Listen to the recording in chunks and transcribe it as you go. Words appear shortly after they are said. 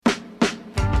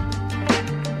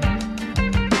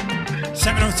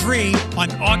7:03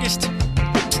 on August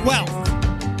 12th.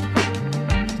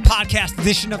 Podcast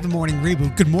edition of the Morning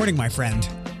Reboot. Good morning, my friend.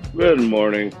 Good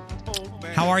morning.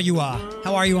 How are you?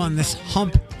 How are you on this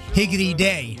hump higgity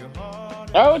day?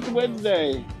 Oh, it's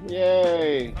Wednesday.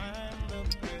 Yay.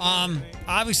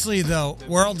 Obviously the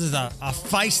world is a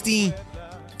feisty,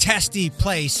 testy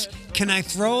place. Can I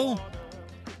throw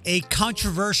a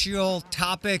controversial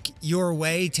topic your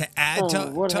way to add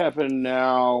to? What happened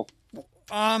now?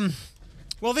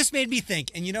 Well, this made me think,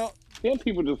 and Can't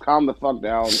people just calm the fuck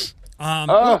down?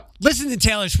 Listen to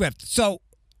Taylor Swift. So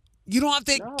you don't have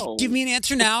to give me an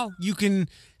answer now. You can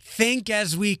think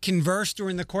as we converse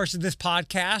during the course of this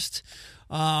podcast,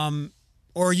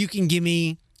 or you can give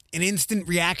me an instant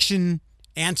reaction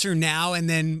answer now and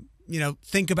then,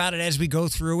 think about it as we go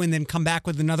through and then come back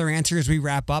with another answer as we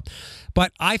wrap up.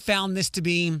 But I found this to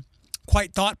be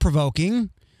quite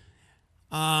thought-provoking.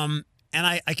 And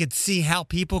I could see how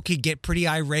people could get pretty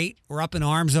irate or up in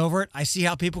arms over it. I see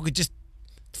how people could just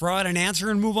throw out an answer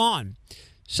and move on.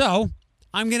 So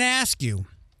I'm going to ask you,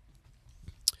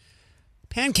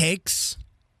 pancakes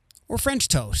or French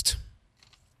toast?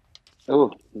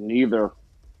 Oh, neither.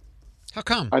 How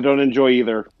come? I don't enjoy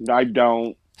either. I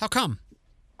don't. How come?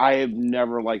 I have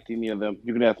never liked any of them.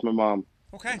 You can ask my mom.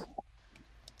 Okay.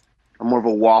 I'm more of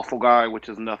a waffle guy, which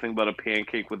is nothing but a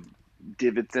pancake with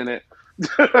divots in it.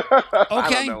 Okay. I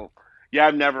don't know. Yeah,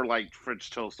 I've never liked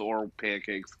French toast or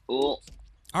pancakes. Ugh. All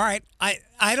right.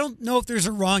 I don't know if there's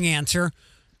a wrong answer,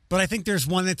 but I think there's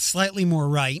one that's slightly more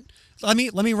right. Let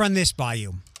me run this by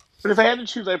you. But if I had to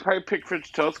choose, I'd probably pick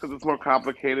French toast because it's more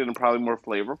complicated and probably more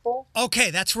flavorful. Okay,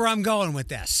 that's where I'm going with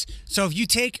this. So if you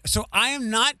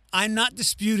I'm not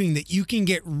disputing that you can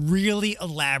get really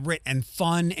elaborate and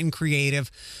fun and creative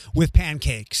with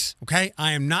pancakes. Okay,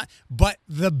 I am not. But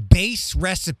the base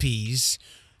recipes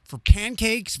for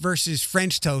pancakes versus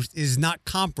French toast is not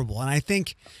comparable, and I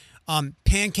think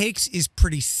pancakes is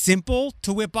pretty simple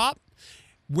to whip up,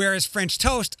 whereas French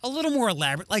toast a little more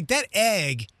elaborate. Like that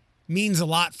egg means a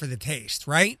lot for the taste,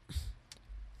 right?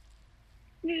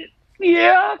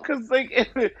 Yeah, because if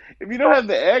you don't have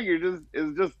the egg,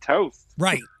 it's just toast.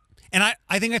 Right. And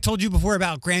I think I told you before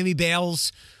about Grammy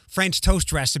Bale's French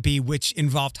toast recipe, which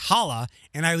involved challah,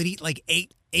 and I would eat like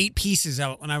eight pieces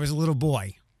of it when I was a little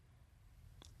boy.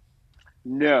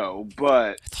 No,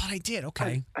 but I thought I did.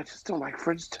 Okay. I just don't like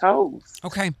French toast.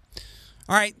 Okay.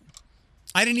 All right.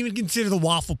 I didn't even consider the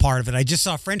waffle part of it. I just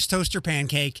saw French toast or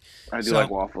pancake. I do like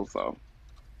waffles, though.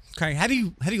 Okay. How do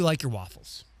you like your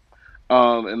waffles?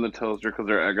 In the toaster because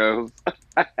they're Eggos.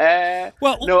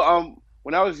 Well, no.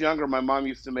 When I was younger, my mom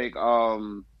used to make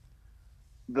the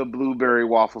blueberry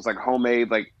waffles, like homemade.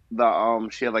 Like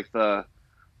she had like the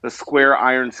square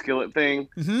iron skillet thing,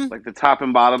 like the top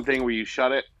and bottom thing where you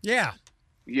shut it. Yeah.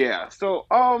 Yeah. So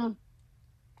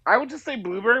I would just say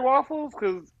blueberry waffles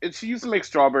because she used to make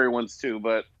strawberry ones too,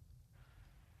 but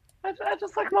I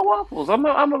just like my waffles. I'm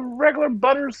a regular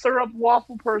butter syrup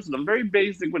waffle person. I'm very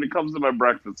basic when it comes to my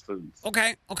breakfast foods.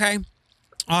 Okay.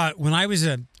 When I was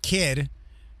a kid,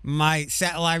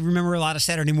 I remember a lot of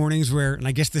Saturday mornings where, and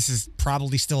I guess this is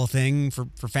probably still a thing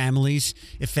for families,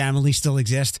 if families still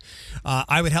exist.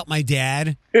 I would help my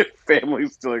dad.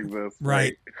 Families still exist,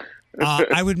 right?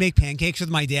 I would make pancakes with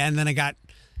my dad, and then I got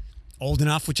old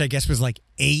enough, which I guess was like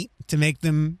 8, to make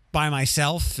them by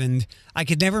myself, and I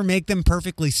could never make them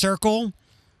perfectly circle,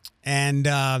 and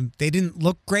they didn't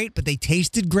look great, but they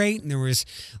tasted great, and there was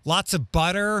lots of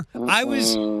butter.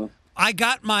 I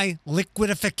got my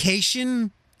liquidification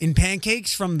in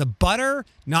pancakes from the butter,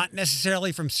 not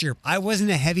necessarily from syrup. I wasn't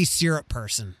a heavy syrup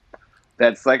person.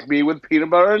 That's like me with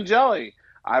peanut butter and jelly.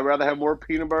 I'd rather have more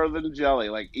peanut butter than jelly.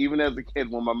 Like, even as a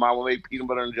kid, when my mom would make peanut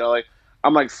butter and jelly,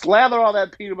 I'm like, slather all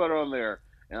that peanut butter on there.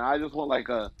 And I just want like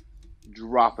a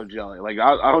drop of jelly. Like,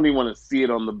 I don't even want to see it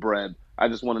on the bread. I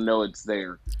just want to know it's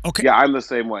there. Okay. Yeah, I'm the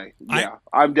same way. Yeah.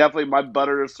 I'm definitely my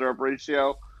butter to syrup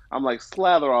ratio. I'm like,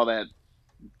 slather all that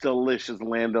delicious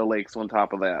Land O'Lakes on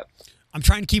top of that. I'm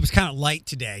trying to keep it kind of light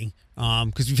today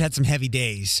because we've had some heavy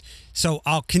days. So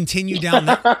I'll continue down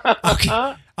that.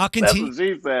 I'll continue.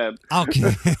 That's what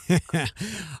she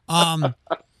said.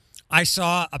 I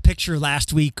saw a picture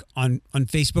last week on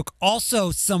Facebook,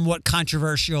 also somewhat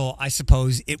controversial, I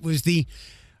suppose. It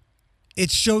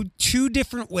showed 2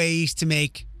 different ways to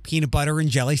make peanut butter and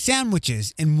jelly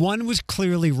sandwiches, and one was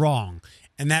clearly wrong.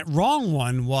 And that wrong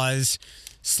one was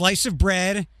slice of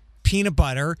bread, peanut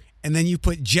butter, and then you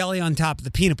put jelly on top of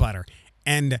the peanut butter.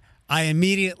 And I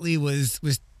immediately was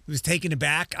taken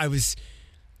aback.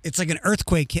 It's like an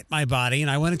earthquake hit my body, and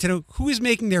I wanted to know who is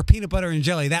making their peanut butter and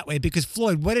jelly that way, because,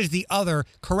 Floyd, what is the other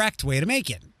correct way to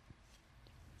make it?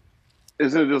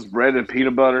 Isn't it just bread and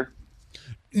peanut butter?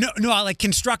 No, I like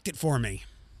construct it for me.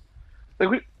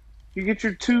 Like you get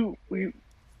you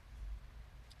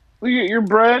get your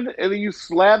bread, and then you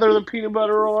slather the peanut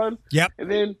butter on. Yep.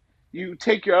 And then you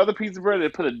take your other piece of bread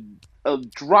and put a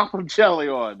drop of jelly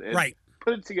on, and right.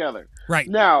 put it together. Right.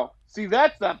 Now, see,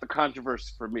 that's not the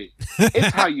controversy for me.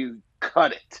 It's how you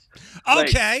cut it.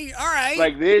 Okay, all right.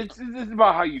 Like this is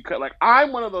about how you cut. Like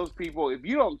I'm one of those people. If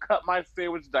you don't cut my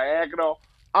sandwich diagonal,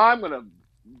 I'm gonna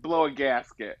blow a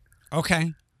gasket.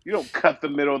 Okay. You don't cut the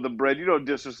middle of the bread. You don't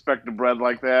disrespect the bread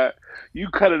like that. You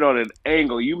cut it on an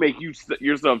angle. You make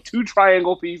yourself 2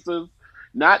 triangle pieces,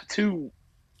 not 2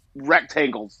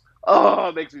 rectangles. Oh,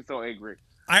 it makes me so angry.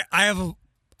 I have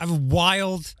a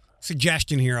wild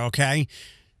suggestion here. Okay.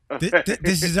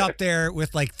 This is up there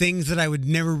with like things that I would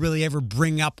never really ever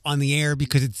bring up on the air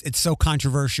because it's so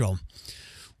controversial.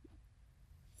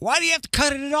 Why do you have to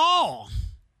cut it at all?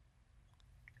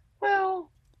 Well,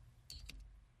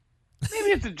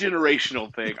 maybe it's a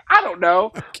generational thing. I don't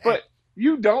know. Okay. But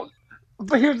you don't.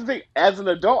 But here's the thing. As an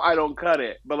adult, I don't cut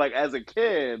it. But like as a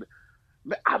kid,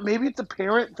 maybe it's a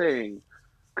parent thing.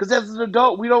 Because as an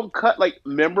adult, we don't cut, like,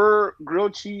 remember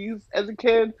grilled cheese as a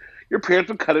kid? Your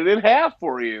parents would cut it in half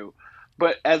for you.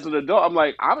 But as an adult, I'm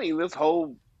like, I'm eating this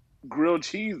whole grilled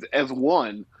cheese as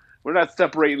one. We're not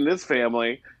separating this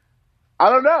family. I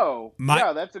don't know.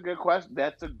 Yeah, that's a good question.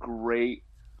 That's a great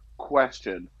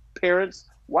question. Parents,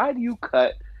 why do you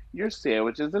cut your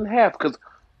sandwiches in half? Because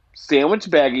sandwich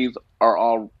baggies are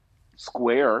all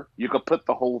square. You could put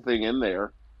the whole thing in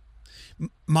there.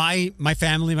 My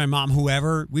family, my mom,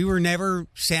 whoever, we were never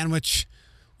sandwich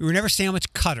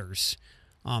cutters.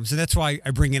 So that's why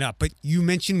I bring it up. But you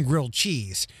mentioned grilled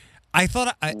cheese. I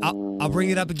thought I'll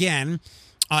bring it up again,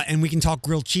 and we can talk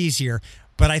grilled cheese here.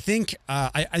 But I think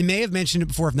I may have mentioned it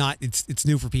before. If not, it's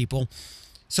new for people.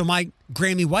 So my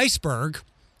Grammy Weisberg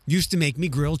used to make me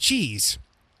grilled cheese,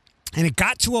 and it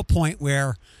got to a point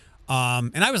where,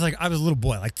 and I was a little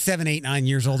boy, like 7, 8, 9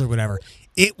 years old or whatever.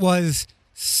 It was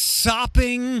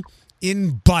sopping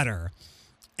in butter,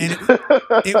 and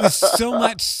it was so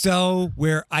much so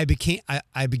where I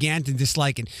began to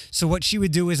dislike it. So what she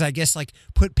would do is, I guess, like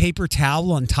put paper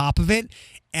towel on top of it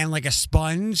and like a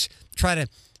sponge, try to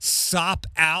sop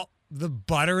out the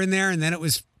butter in there, and then it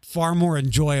was far more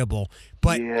enjoyable.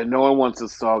 But yeah, no one wants a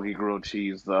soggy grilled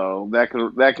cheese though. That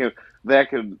can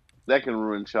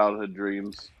ruin childhood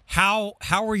dreams. How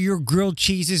are your grilled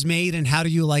cheeses made, and how do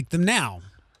you like them now?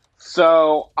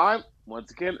 So I'm,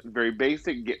 once again, very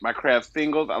basic. Get my Kraft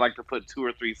singles. I like to put 2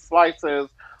 or 3 slices,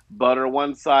 butter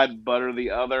one side, butter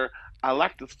the other. I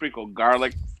like to sprinkle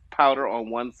garlic powder on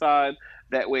one side.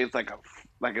 That way it's like a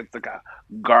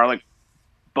garlic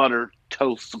butter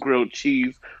toast grilled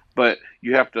cheese. But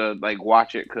you have to like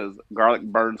watch it because garlic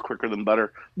burns quicker than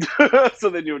butter.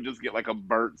 So then you'll just get like a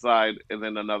burnt side and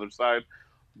then another side.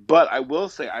 But I will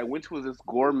say I went to this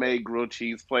gourmet grilled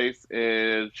cheese place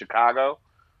in Chicago.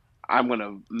 I'm going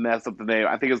to mess up the name.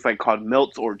 I think it's like called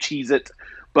Melts or Cheez It.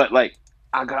 But like,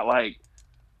 I got like,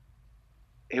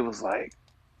 it was like,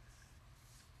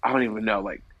 I don't even know,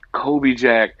 like Kobe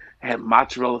Jack had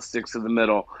mozzarella sticks in the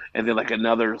middle and then like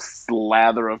another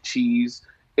slather of cheese.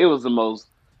 It was the most,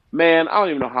 man, I don't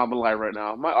even know how I'm alive right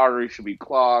now. My arteries should be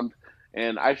clogged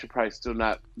and I should probably still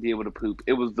not be able to poop.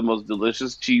 It was the most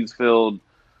delicious cheese-filled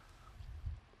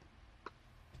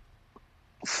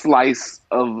slice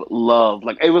of love.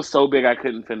 Like it was so big I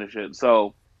couldn't finish it.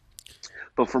 So,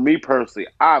 but for me personally,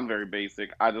 I'm very basic.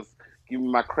 I just give me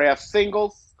my Kraft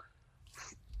singles,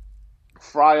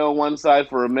 fry on one side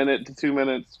for 1 minute to 2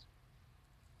 minutes,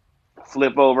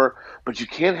 flip over. But you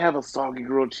can't have a soggy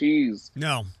grilled cheese.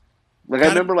 No. Like I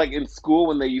remember like in school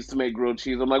when they used to make grilled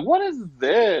cheese, I'm like, what is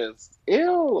this?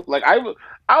 Ew. Like I was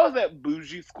that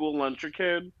bougie school luncher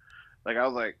kid. Like, I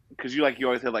was like, because you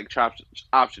always had, like,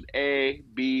 option A,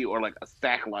 B, or, like, a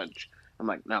stack lunch. I'm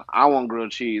like, no, I want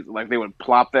grilled cheese. Like, they would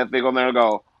plop that thing on there and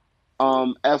go,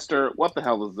 Esther, what the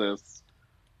hell is this?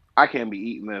 I can't be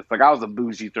eating this. Like, I was a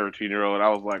bougie 13-year-old. I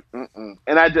was like, mm-mm.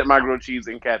 And I did my grilled cheese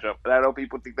in ketchup. And I know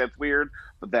people think that's weird,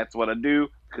 but that's what I do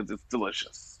because it's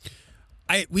delicious.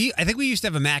 I think we used to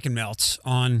have a Mac and Melts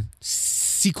on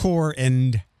Secor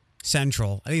and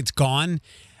Central. I think it's gone.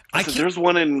 There's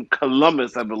one in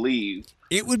Columbus, I believe.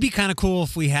 It would be kind of cool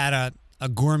if we had a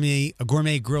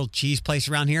gourmet grilled cheese place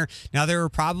around here. Now there are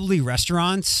probably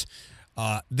restaurants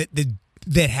that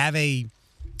have a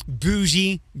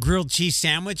bougie grilled cheese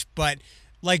sandwich, but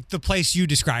like the place you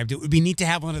described, it would be neat to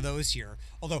have one of those here.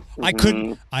 Although I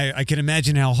can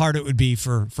imagine how hard it would be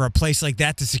for a place like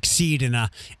that to succeed in a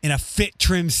fit,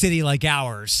 trim city like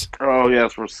ours. Oh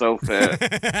yes, we're so fit.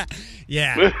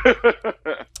 Yeah.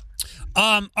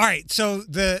 All right. So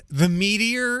the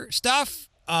meteor stuff.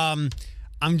 I'm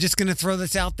just gonna throw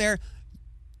this out there.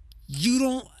 You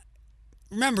don't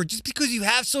remember just because you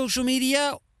have social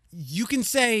media, you can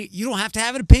say you don't have to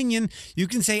have an opinion. You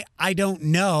can say I don't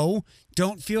know.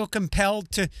 Don't feel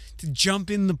compelled to jump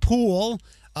in the pool.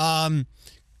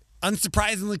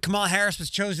 Unsurprisingly, Kamala Harris was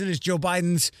chosen as Joe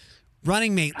Biden's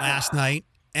running mate last night,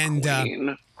 and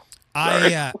Queen.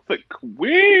 the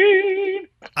Queen.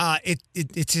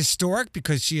 It's historic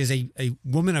because she is a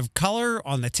woman of color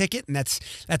on the ticket, and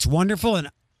that's wonderful. And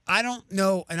I don't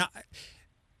know,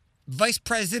 vice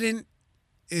president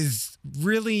is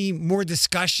really more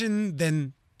discussion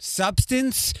than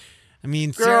substance. I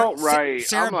mean, Girl, right.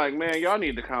 Sarah, I'm like, man, y'all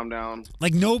need to calm down.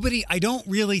 like nobody, I don't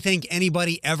really think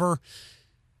anybody ever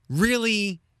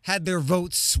really had their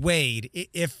votes swayed.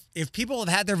 If people have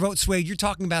had their votes swayed, you're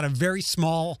talking about a very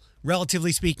small,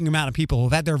 relatively speaking, amount of people who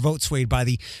have had their votes swayed by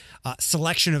the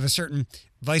selection of a certain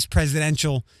vice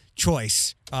presidential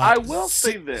choice. I will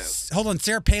say this. Hold on,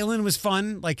 Sarah Palin was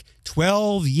fun like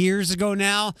 12 years ago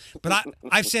now, but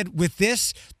I've said with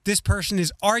this person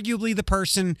is arguably the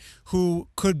person who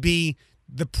could be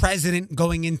the president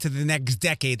going into the next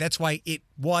decade. That's why it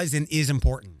was and is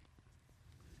important.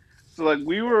 So like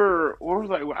where was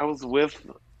I was with,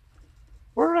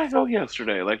 where did I go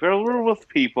yesterday? Like we were with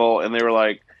people and they were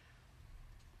like,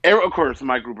 of course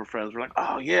my group of friends were like,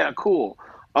 oh yeah, cool.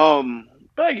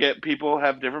 But I get people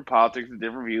have different politics and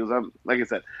different views. I'm like I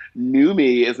said, new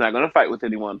me is not going to fight with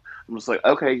anyone. I'm just like,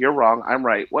 okay, you're wrong, I'm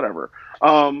right, whatever.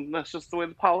 That's just the way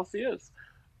the policy is.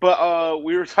 But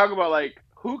we were talking about like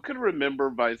who could remember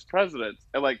vice presidents,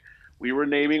 and like we were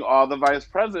naming all the vice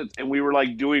presidents, and we were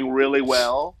like doing really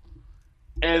well.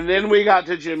 And then we got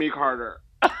to Jimmy Carter.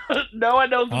 No one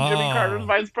knows who Jimmy Carter's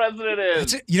vice president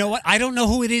is. You know what? I don't know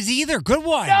who it is either. Good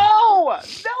one. No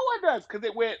one does, because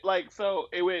it went like so.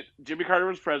 It went Jimmy Carter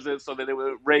was president, so then it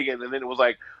went Reagan, and then it was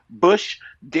like Bush,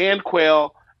 Dan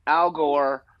Quayle, Al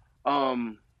Gore,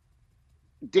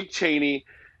 Dick Cheney,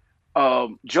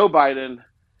 Joe Biden,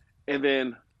 and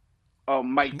then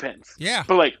Mike Pence. Yeah.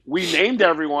 But like we named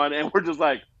everyone, and we're just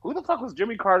like, who the fuck was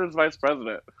Jimmy Carter's vice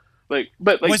president? But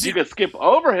you could skip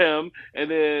over him,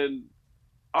 and then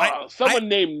someone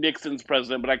named Nixon's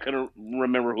president, but I couldn't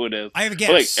remember who it is. I have a guess.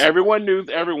 But, like everyone knew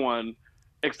everyone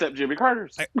except Jimmy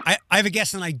Carter's. I have a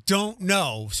guess, and I don't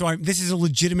know. So this is a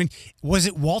legitimate. Was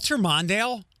it Walter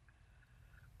Mondale?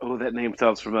 Oh, that name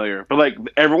sounds familiar. But like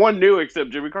everyone knew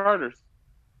except Jimmy Carter's.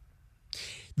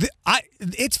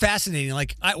 It's fascinating.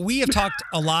 Like we have talked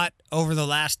a lot over the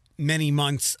last many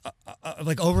months,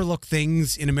 like overlooked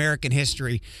things in American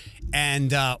history,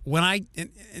 and when I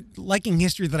liking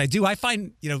history that I do, I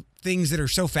find things that are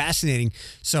so fascinating.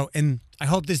 So, and I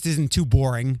hope this isn't too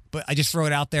boring, but I just throw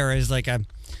it out there as like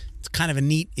it's kind of a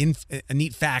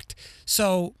neat fact.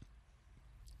 So,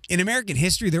 in American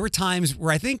history, there were times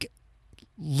where I think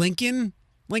Lincoln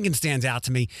stands out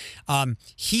to me.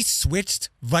 He switched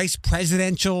vice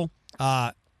presidential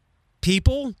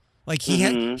people. Like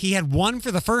he had one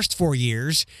for the first 4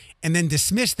 years and then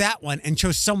dismissed that one and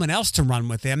chose someone else to run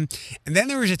with him. And then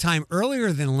there was a time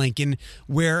earlier than Lincoln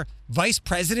where vice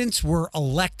presidents were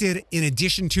elected in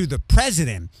addition to the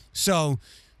president. So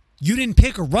you didn't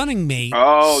pick a running mate.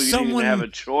 Oh, you didn't even have a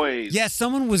choice. Yeah,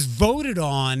 someone was voted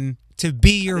on to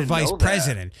be your vice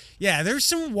president. Yeah, there's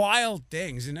some wild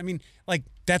things. And I mean, like,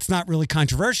 that's not really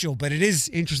controversial, but it is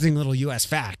interesting little U.S.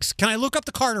 facts. Can I look up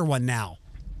the Carter one now?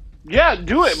 Yeah,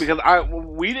 do it, because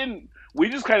we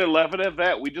just kind of left it at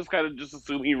that. We just kind of just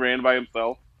assumed he ran by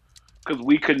himself because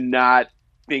we could not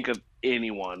think of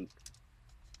anyone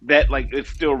that like is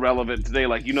still relevant today.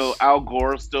 Like, Al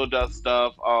Gore still does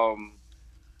stuff.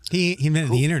 He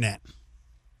invented the internet.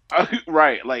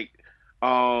 Right. Like,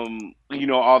 all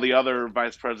the other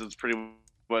vice presidents pretty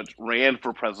much ran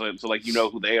for president. So like,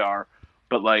 who they are,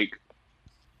 but like,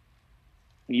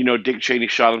 Dick Cheney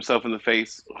shot himself in the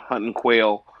face hunting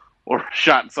quail, or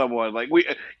shot someone. Like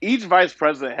each vice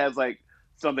president has like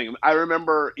something. I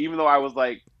remember, even though I was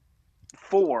like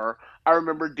 4, I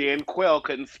remember Dan Quayle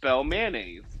couldn't spell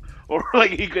mayonnaise, or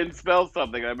like he couldn't spell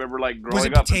something. I remember like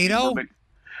growing up. Potato?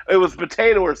 It was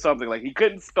potato or something. Like he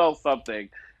couldn't spell something.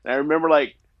 And I remember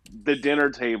like the dinner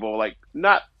table, like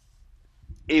not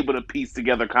able to piece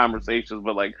together conversations,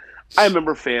 but like I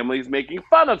remember families making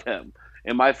fun of him.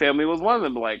 And my family was one of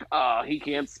them, like, oh, he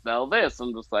can't spell this.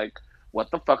 I'm just like, what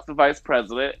the fuck's the vice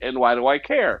president, and why do I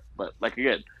care? But like,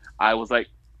 again, I was like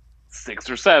 6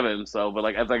 or 7. So, but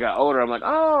like, as I got older, I'm like,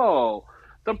 oh,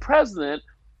 the president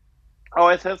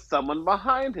always has someone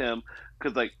behind him.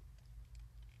 Because like,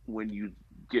 when you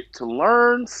get to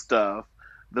learn stuff,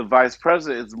 the vice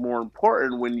president is more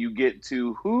important when you get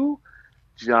to who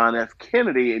John F.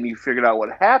 Kennedy, and you figured out what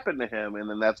happened to him, and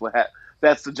then that's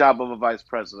the job of a vice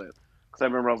president. Because I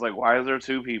remember I was like, why is there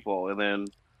two people? And then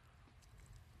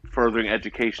furthering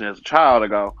education as a child, I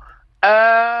go,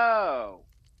 oh,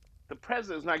 the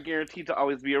president's not guaranteed to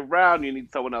always be around. You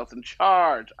need someone else in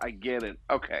charge. I get it.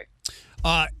 Okay.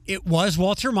 It was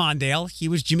Walter Mondale. He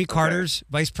was Jimmy Carter's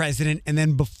vice president. And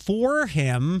then before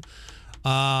him,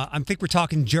 I think we're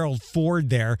talking Gerald Ford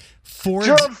there.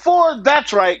 Gerald Ford,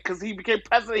 that's right, because he became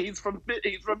president. He's from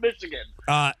Michigan.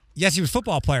 Yes, he was a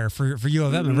football player for U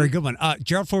of M, a very good one.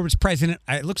 Gerald Ford was president.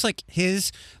 It looks like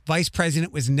his vice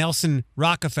president was Nelson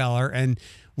Rockefeller, and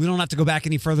we don't have to go back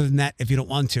any further than that if you don't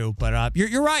want to. But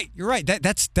you're right. You're right.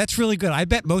 That's really good. I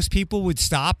bet most people would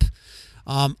stop,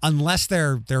 unless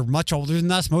they're much older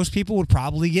than us. Most people would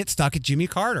probably get stuck at Jimmy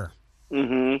Carter.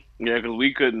 Mm-hmm. Yeah, because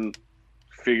we couldn't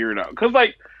figure it out. Because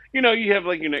you have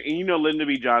Lyndon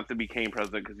B. Johnson became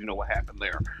president because you know what happened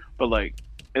there. But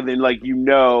and then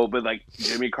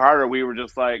Jimmy Carter, we were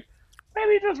just like,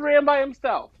 maybe he just ran by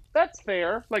himself. That's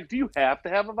fair. Do you have to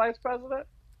have a vice president?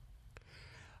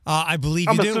 I believe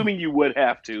you do. I'm assuming you would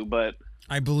have to, but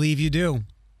I believe you do.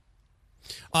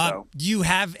 Do you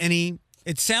have any?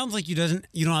 It sounds like you don't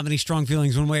have any strong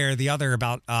feelings one way or the other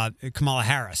about Kamala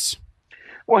Harris.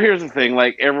 Well, here's the thing.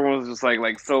 Everyone was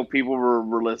just so people were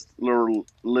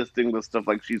listing the stuff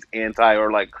she's anti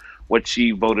or what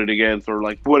she voted against or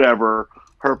whatever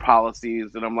her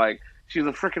policies. And I'm like, she's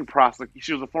a freaking prosecutor.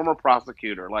 She was a former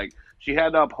prosecutor. She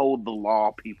had to uphold the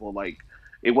law, people.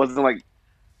 It wasn't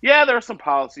yeah, there are some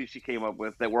policies she came up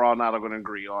with that we're all not going to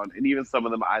agree on. And even some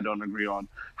of them I don't agree on.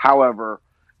 However,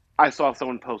 I saw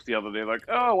someone post the other day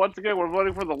oh, once again, we're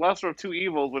voting for the lesser of two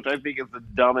evils, which I think is the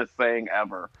dumbest thing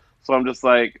ever. So I'm just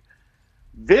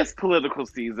this political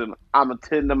season, I'm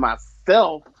attending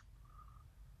myself,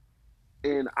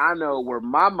 and I know where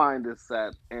my mind is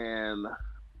set. And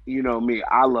you know me,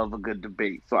 I love a good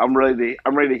debate. So I'm ready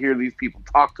to hear these people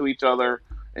talk to each other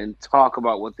and talk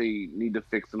about what they need to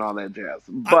fix and all that jazz.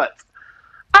 But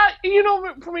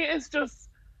for me, it's just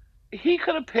he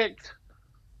could have picked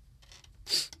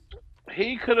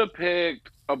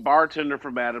a bartender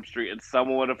from Adam Street, and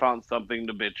someone would have found something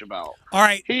to bitch about. All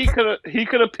right, he could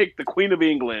have picked the Queen of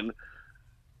England.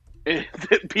 And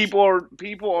people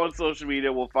on social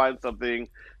media will find something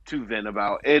to vent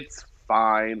about. It's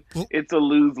fine. Well, it's a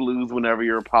lose-lose whenever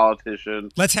you're a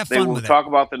politician. Let's have fun with it. They will talk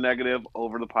about the negative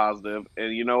over the positive,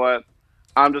 and you know what?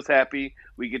 I'm just happy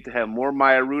we get to have more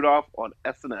Maya Rudolph on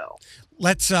SNL.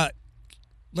 Let's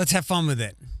have fun with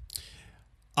it.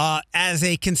 As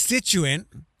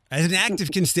an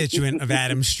active constituent of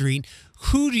Adam Street,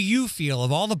 who do you feel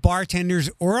of all the bartenders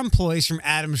or employees from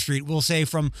Adam Street, we'll say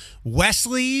from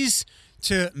Wesley's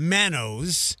to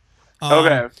Manos,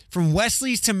 from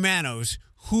Wesley's to Manos,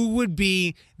 who would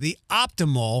be the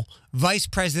optimal vice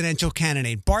presidential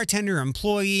candidate? Bartender,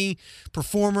 employee,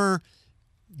 performer,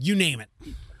 you name it.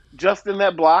 Just in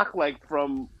that block,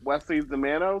 from Wesley's to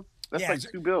Manos? That's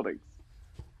two buildings.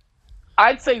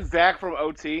 I'd say Zach from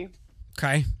OT.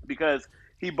 Okay. Because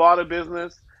he bought a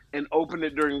business and opened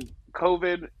it during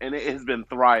COVID, and it has been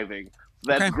thriving.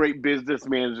 So that's great business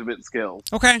management skills.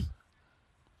 Okay.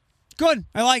 Good.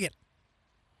 I like it.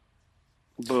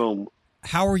 Boom.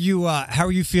 How are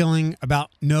you feeling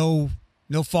about no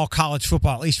fall college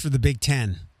football, at least for the Big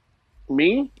Ten?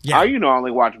 Me? Yeah. I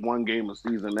only watch one game a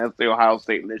season. That's the Ohio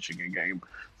State-Michigan game.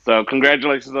 So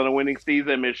congratulations on a winning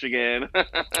season, Michigan.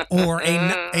 Or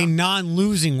a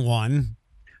non-losing one.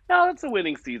 No, it's a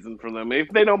winning season for them. If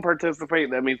they don't participate,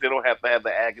 that means they don't have to have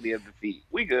the agony of defeat.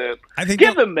 We good. I think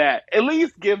give them that. At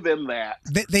least give them that.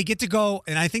 They get to go,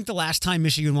 and I think the last time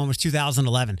Michigan won was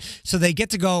 2011. So they get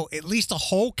to go at least a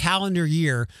whole calendar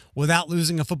year without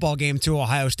losing a football game to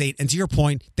Ohio State. And to your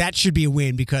point, that should be a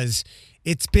win because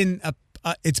it's been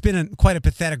quite a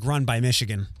pathetic run by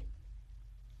Michigan.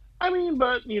 I mean,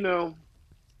 but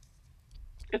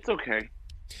it's okay.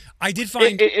 I did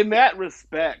find in that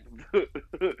respect.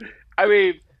 I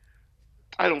mean,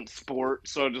 I don't sport,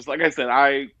 so just like I said,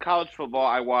 college football.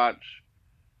 I watch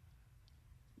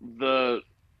the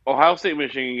Ohio State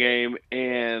Michigan game,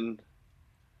 and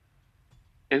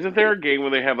isn't there a game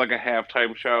where they have a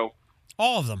halftime show?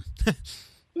 All of them.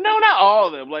 No, not all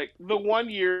of them. The one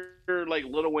year,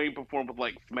 Lil Wayne performed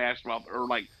with Smash Mouth or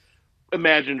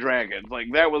Imagine Dragons.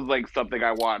 That was something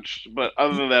I watched, but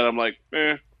other than that, I'm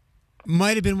eh.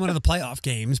 Might have been one of the playoff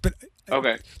games, but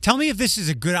okay. Tell me if this is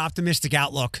a good optimistic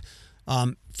outlook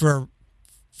for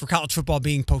college football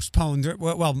being postponed.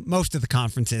 Well, most of the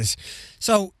conferences.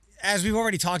 So, as we've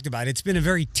already talked about, it's been a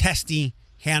very testy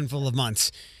handful of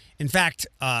months. In fact,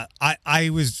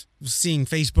 I was seeing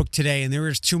Facebook today, and there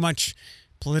was too much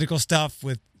political stuff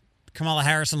with Kamala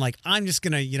Harris. I'm like, I'm just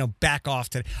going to, back off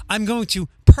today. I'm going to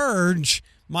purge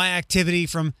my activity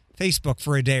from Facebook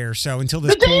for a day or so until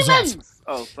this cools off.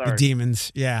 Oh, sorry. The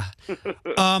demons, yeah.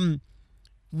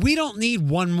 We don't need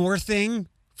one more thing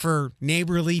for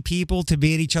neighborly people to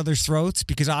be at each other's throats,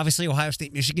 because obviously Ohio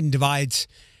State, Michigan divides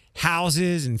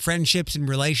houses and friendships and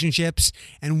relationships,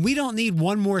 and we don't need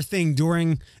one more thing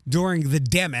during the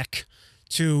demic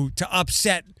to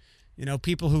upset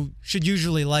people who should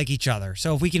usually like each other.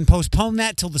 So if we can postpone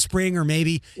that till the spring or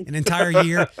maybe an entire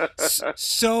year,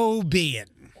 so be it.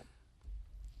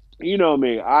 You know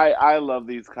me. I love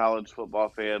these college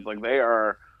football fans. Like they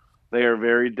are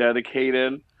very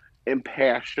dedicated and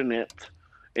passionate,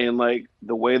 and like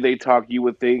the way they talk, you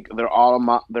would think their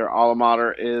alma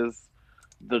mater is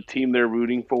the team they're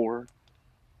rooting for.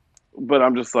 But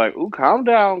I'm just like, ooh, calm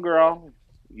down, girl.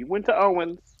 You went to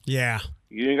Owens. Yeah.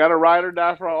 You ain't got to ride or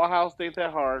die for Ohio State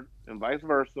that hard, and vice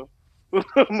versa.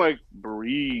 I'm like,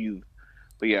 breathe.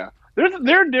 But yeah,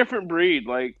 they're a different breed.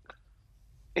 Like,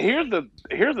 here's the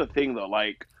thing though.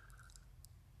 Like,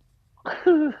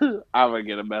 I'm gonna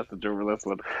get a message over this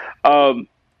one.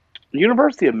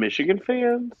 University of Michigan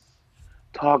fans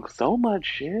talk so much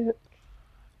shit,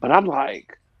 but I'm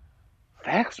like,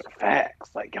 facts are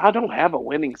facts. Like, y'all don't have a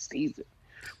winning season.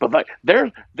 But like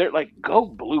they're like, go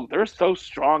blue. They're so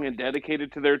strong and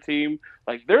dedicated to their team.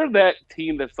 Like they're that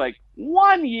team that's like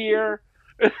 1 year,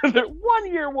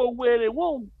 we'll win and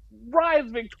we'll rise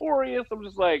victorious. I'm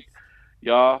just like,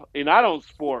 y'all, and I don't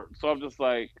sport, so I'm just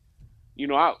like,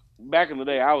 back in the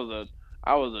day I was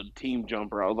a team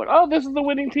jumper. I was like, oh, this is the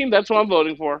winning team. That's what I'm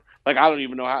voting for. Like I didn't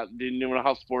even know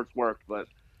how sports worked, but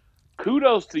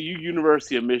kudos to you,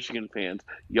 University of Michigan fans.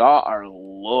 Y'all are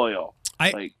loyal.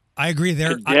 I agree.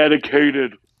 They're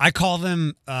dedicated. I call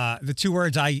them the two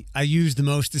words I use the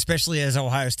most, especially as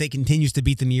Ohio State continues to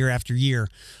beat them year after year: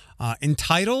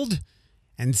 entitled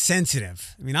and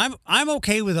sensitive. I mean, I'm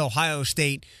okay with Ohio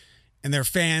State and their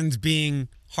fans being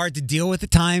hard to deal with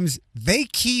at times. They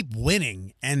keep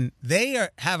winning, and they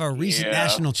have a recent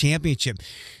national championship.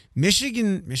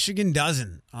 Michigan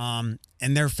doesn't, and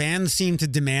their fans seem to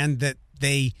demand that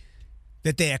they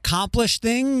accomplish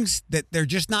things that they're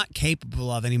just not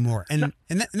capable of anymore. And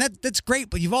that's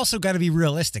great, but you've also got to be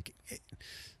realistic.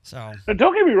 So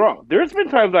don't get me wrong. There's been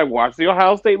times I've watched the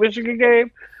Ohio State Michigan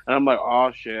game and I'm like,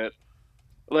 oh shit.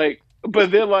 Like, but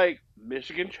then like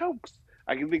Michigan chokes.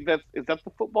 I can think is that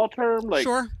the football term? Like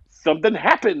sure. Something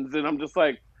happens and I'm just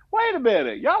like, wait a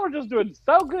minute. Y'all were just doing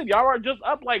so good. Y'all were just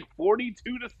up like 42-7.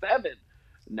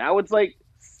 Now it's like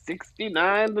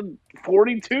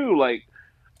 69-42. Like,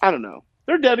 I don't know.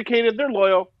 They're dedicated. They're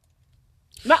loyal.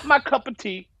 Not my cup of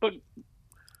tea, but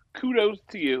kudos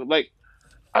to you. Like,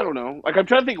 I don't know. Like, I'm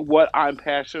trying to think what I'm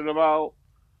passionate about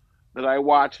that I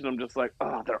watch, and I'm just like,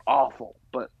 oh, they're awful,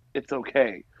 but it's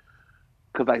okay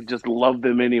because I just love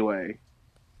them anyway.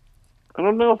 I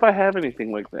don't know if I have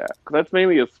anything like that because that's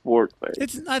mainly a sports thing.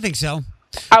 I think so.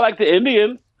 I like the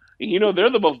Indians. They're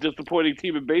the most disappointing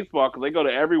team in baseball because they go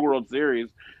to every World Series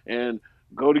and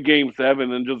go to Game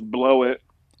 7 and just blow it.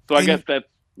 So I guess that's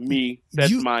me.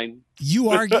 That's mine. You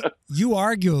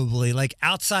arguably, like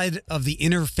outside of the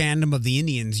inner fandom of the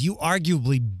Indians, you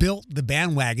arguably built the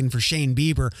bandwagon for Shane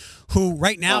Bieber, who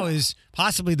right now is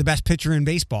possibly the best pitcher in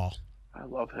baseball. I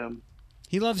love him.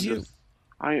 He loves you.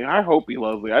 I hope he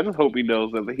loves me. I just hope he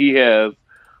knows that he has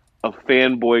a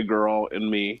fanboy girl in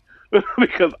me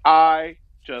because I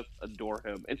just adore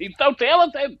him. And he's so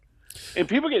talented. And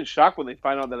people get shocked when they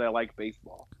find out that I like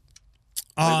baseball.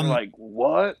 They're like,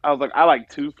 what? I was like, I like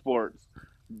two sports,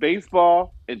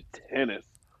 baseball and tennis.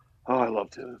 Oh, I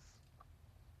love tennis.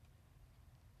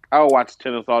 I would watch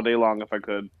tennis all day long if I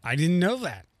could. I didn't know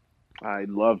that. I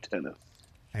love tennis.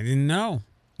 I didn't know.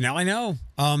 Now I know.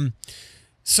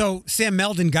 So Sam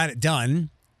Meldon got it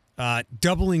done,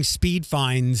 doubling speed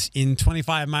fines in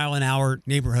 25-mile-an-hour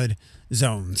neighborhood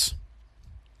zones.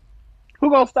 Who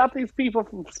gonna stop these people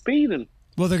from speeding?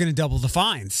 Well, they're going to double the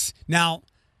fines. Now,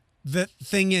 the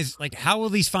thing is, like, how will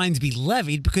these fines be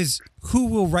levied? Because who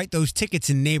will write those tickets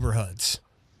in neighborhoods?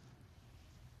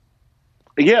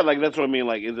 Yeah, like, that's what I mean.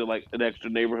 Like, is it like an extra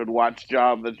neighborhood watch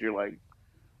job that you're like,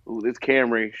 ooh, this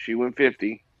Camry, she went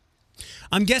 50.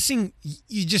 I'm guessing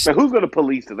you just... Now, who's going to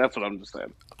police it? That's what I'm just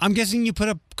saying. I'm guessing you put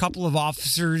a couple of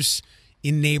officers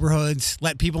in neighborhoods,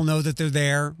 let people know that they're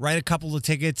there, write a couple of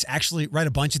tickets, actually write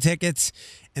a bunch of tickets,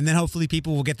 and then hopefully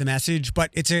people will get the message.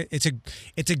 But it's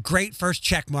a great first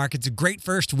check mark. It's a great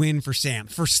first win for Sam.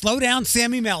 For slow down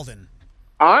Sammy Meldon.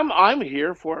 I'm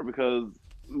here for it because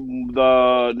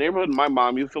the neighborhood my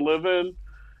mom used to live in,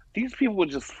 these people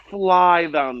would just fly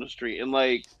down the street and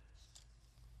like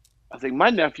I think my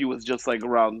nephew was just like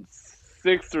around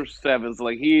 6 or 7, so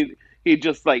like he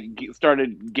just like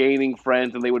started gaining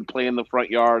friends, and they would play in the front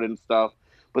yard and stuff.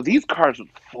 But these cars would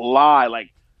fly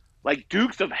like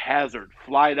Dukes of Hazard,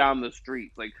 fly down the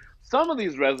streets. Like some of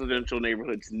these residential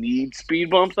neighborhoods need speed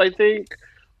bumps, I think,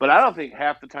 but I don't think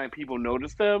half the time people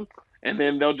notice them. And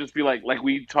then they'll just be like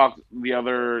we talked the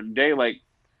other day, like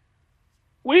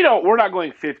we're not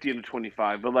going 50 into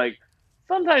 25, but like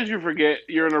sometimes you forget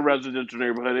you're in a residential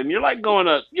neighborhood and you're going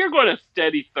a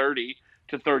steady 30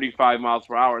 to 35 miles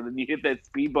per hour. Then you hit that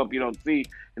speed bump you don't see,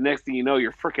 and next thing you know,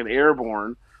 you're freaking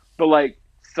airborne. But like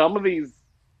some of these,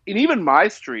 and even my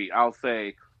street, I'll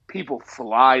say people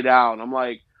fly down. I'm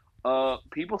like,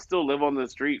 people still live on the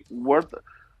street.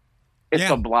 It's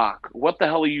Yeah. a block. What the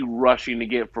hell are you rushing to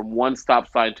get from one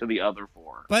stop sign to the other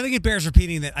for? But I think it bears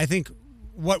repeating that I think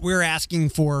what we're asking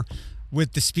for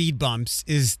with the speed bumps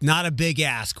is not a big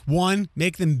ask. One,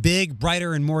 make them big,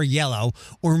 brighter, and more yellow,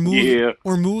 or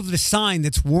move the sign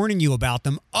that's warning you about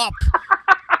them up,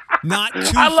 not 2 I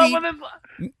feet. love when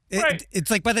it's right. It's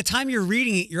like by the time you're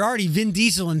reading it, you're already Vin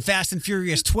Diesel in Fast and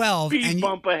Furious 12. Speed and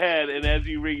bump ahead, and as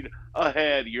you read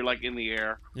ahead, you're like in the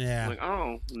air. Yeah. Like,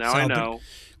 oh, now I know.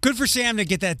 Good for Sam to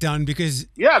get that done because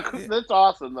that's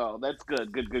awesome though. That's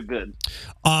good. Good.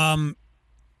 Can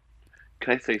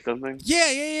I say something?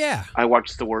 Yeah. I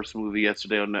watched the worst movie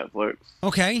yesterday on Netflix.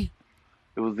 Okay.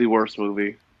 It was the worst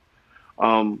movie.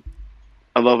 I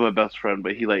love my best friend,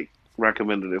 but he like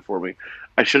recommended it for me.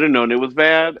 I should have known it was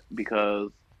bad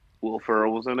because Will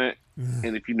Ferrell was in it.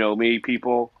 And if you know me,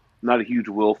 people, I'm not a huge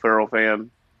Will Ferrell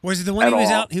fan. Was it the one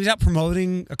he was out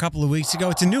promoting a couple of weeks ago?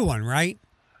 It's a new one, right?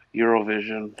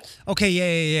 Eurovision. Okay,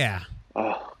 yeah.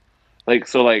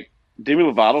 Like Demi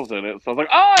Lovato's in it, so I was like,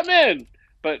 oh, I'm in.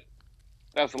 But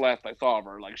that's the last I saw of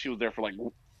her. Like she was there for like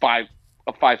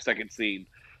a 5-second scene.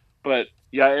 But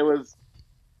yeah, it was.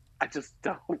 I just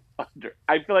don't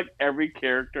I feel like every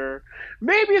character.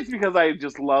 Maybe it's because I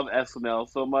just love SNL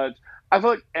so much. I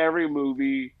feel like every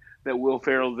movie that Will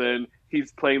Ferrell's in,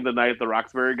 he's playing the Night at the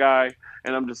Roxbury guy,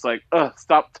 and I'm just like,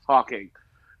 stop talking.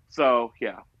 So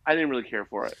yeah, I didn't really care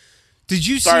for it. Did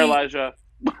you Sorry, see? Elijah.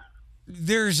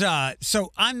 There's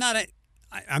so I'm not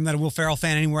a Will Ferrell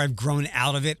fan anymore. I've grown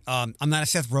out of it. I'm not a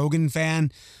Seth Rogen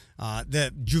fan.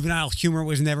 The juvenile humor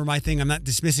was never my thing. I'm not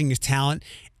dismissing his talent,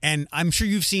 and I'm sure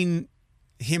you've seen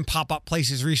him pop up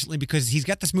places recently because he's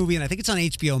got this movie, and I think it's on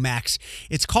HBO Max.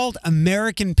 It's called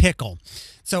American Pickle.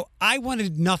 So I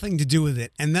wanted nothing to do with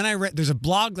it, and then I read. There's a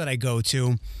blog that I go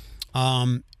to,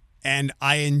 and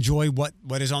I enjoy what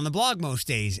is on the blog most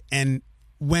days. And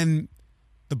when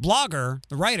the blogger,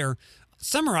 the writer,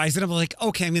 summarized it, I'm like,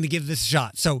 okay, I'm going to give this a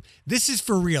shot. So this is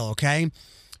for real, okay?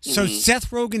 So Seth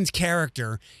Rogen's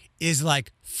character is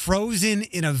like frozen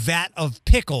in a vat of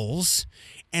pickles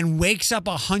and wakes up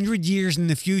 100 years in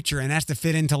the future and has to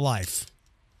fit into life.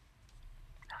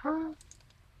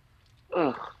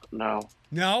 Ugh, no.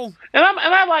 No? And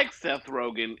I like Seth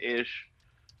Rogen-ish.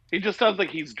 He just sounds like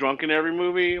he's drunk in every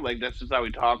movie. Like that's just how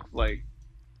he talks. Like,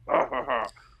 but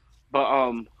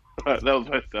that was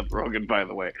my Seth Rogen, by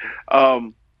the way.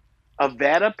 A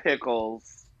vat of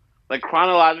pickles, like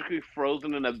chronologically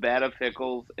frozen in a vat of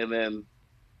pickles, and then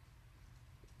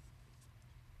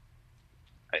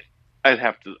I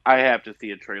have to see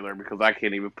a trailer because I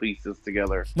can't even piece this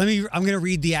together. I'm going to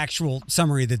read the actual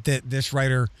summary that this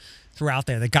writer threw out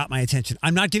there that got my attention.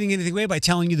 I'm not giving anything away by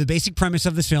telling you the basic premise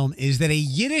of this film is that a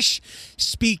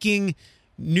Yiddish-speaking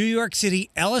New York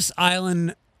City Ellis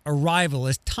Island arrival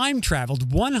is time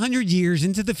traveled 100 years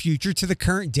into the future to the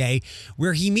current day,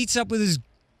 where he meets up with his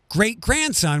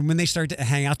great-grandson when they start to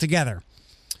hang out together.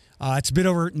 It's a bit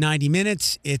over 90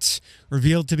 minutes. It's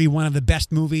revealed to be one of the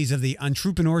best movies of the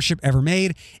entrepreneurship ever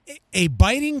made. A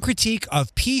biting critique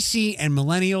of PC and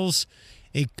millennials.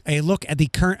 A look at the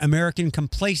current American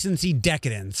complacency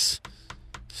decadence.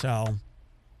 So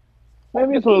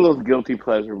maybe it's one of those guilty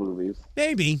pleasure movies.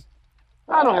 Maybe.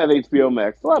 I don't have HBO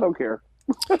Max, so I don't care.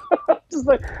 Just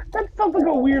like that sounds like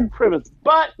a weird premise,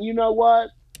 but you know what?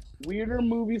 Weirder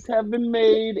movies have been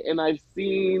made, and I've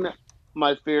seen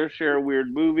my fair share of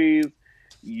weird movies.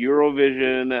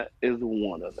 Eurovision is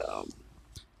one of them.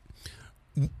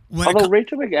 Although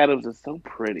Rachel McAdams is so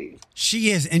pretty.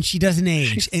 She is, and she doesn't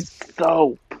age. She's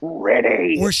so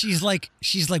pretty. Or she's like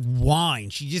wine.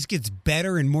 She just gets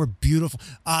better and more beautiful.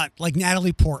 Like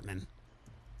Natalie Portman.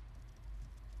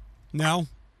 No?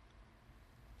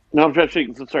 No, I'm trying to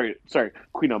think. Sorry,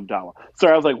 Queen Amidala.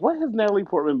 Sorry, I was like, what has Natalie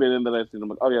Portman been in that I've seen? I'm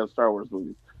like, oh yeah, Star Wars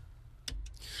movies.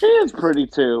 She is pretty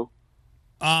too.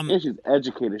 And she's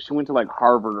educated. She went to like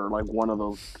Harvard or like one of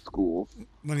those schools.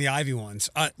 One of the Ivy ones.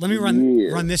 Let me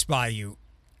run this by you.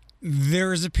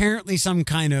 There's apparently some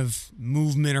kind of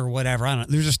movement or whatever. I don't know.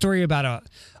 There's a story about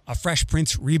a Fresh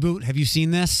Prince reboot. Have you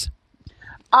seen this?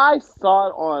 I saw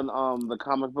it on the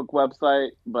comic book website,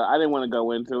 but I didn't want to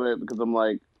go into it because I'm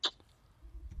like,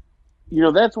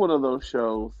 that's one of those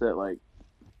shows that like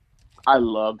I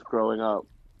loved growing up.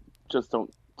 Just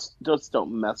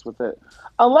don't mess with it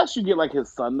unless you get like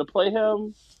his son to play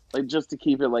him, like just to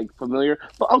keep it like familiar.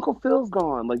 But Uncle Phil's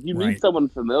gone. Like you need someone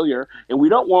familiar, and we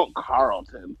don't want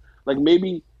Carlton. Like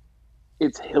maybe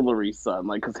it's Hillary's son,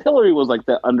 like because Hillary was like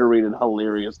that underrated,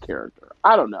 hilarious character.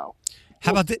 I don't know.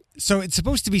 How about that? So it's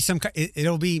supposed to be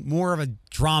it'll be more of a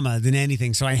drama than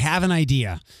anything. So I have an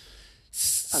idea.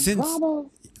 Drama?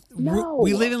 No.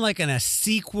 We live in like a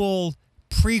sequel,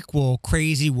 prequel,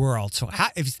 crazy world. So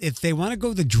if they want to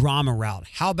go the drama route,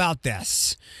 how about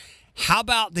this? How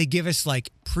about they give us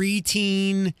like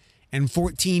preteen and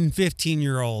 14,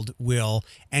 15-year-old Will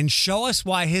and show us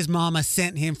why his mama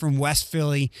sent him from West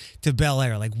Philly to Bel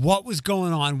Air. Like what was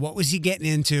going on? What was he getting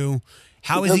into?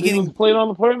 How is he getting played on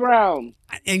the playground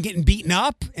and getting beaten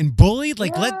up and bullied?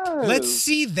 Like yes. let's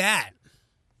see that.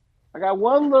 I got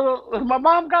one little. My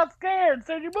mom got scared.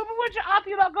 Said, "You moving with your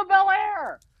auntie and Uncle Bel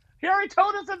Air." He already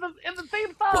told us in the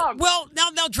theme song. Well, now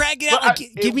drag it out. Like,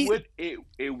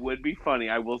 it would be funny.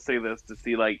 I will say this to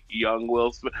see like young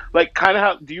Will Smith, like kind of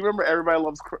how. Do you remember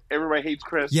Everybody Hates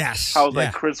Chris? Yes. How it was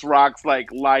like Chris Rock's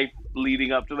like life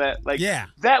leading up to that. Like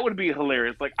that would be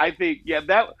hilarious. Like I think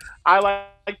that I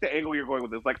like the angle you're going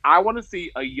with this. Like I want to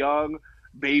see a young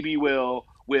baby Will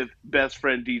with best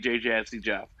friend DJ Jazzy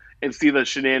Jeff. And see the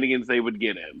shenanigans they would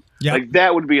get in. Yep. Like,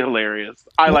 that would be hilarious.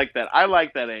 I like that. I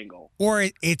like that angle. Or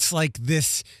it's like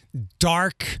this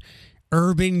dark,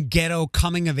 urban ghetto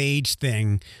coming-of-age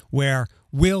thing where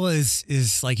Will is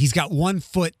like, he's got one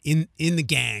foot in the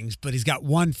gangs, but he's got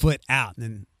one foot out.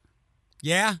 And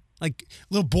like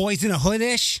little boys in a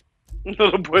hood-ish.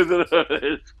 Little boys in a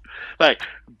hood-ish. Like,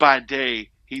 by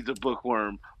day, he's a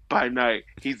bookworm. By night,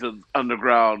 he's an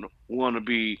underground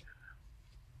wannabe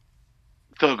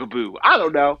thugaboo. I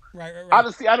don't know. Right.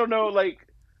 Honestly, I don't know. Like,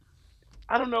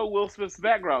 I don't know Will Smith's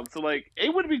background, so like,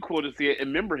 it would be cool to see it. And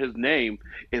remember, his name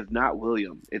is not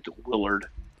William; it's Willard.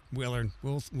 Willard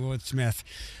Smith.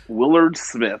 Willard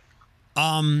Smith.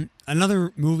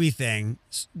 Another movie thing.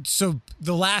 So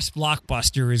the last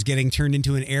Blockbuster is getting turned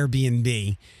into an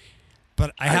Airbnb,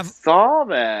 but I saw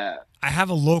that. I have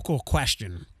a local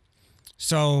question.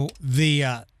 So the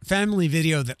family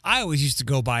video that I always used to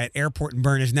go by at Airport and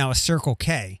Burn is now a Circle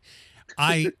K.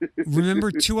 I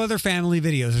remember two other family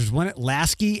videos. There's one at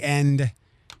Lasky and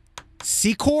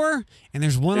Secor, and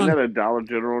there's one Isn't that a Dollar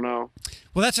General now?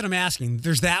 Well, that's what I'm asking.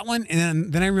 There's that one,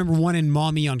 and then I remember one in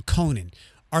Mommy on Conan.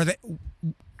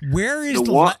 Where is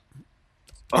the what?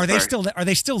 Are they still there? Are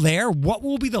they still there? What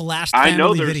will be the last family video? I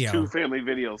know there's two family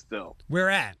videos still. Where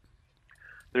at?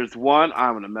 There's one.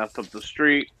 I'm going to mess up the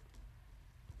street.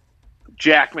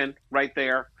 Jackman, right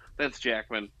there. That's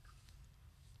Jackman.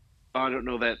 I don't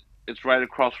know that. It's right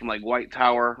across from like White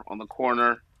Tower on the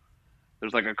corner.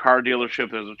 There's like a car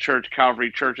dealership. There's a church.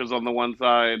 Calvary Church is on the one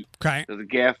side. Okay. There's a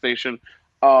gas station.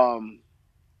 And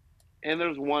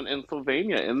there's one in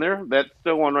Sylvania in there. That's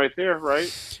still one right there,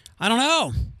 right? I don't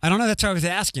know. That's what I was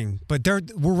asking. But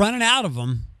we're running out of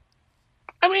them.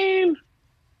 I mean,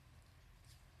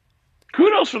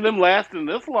 kudos for them lasting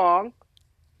this long.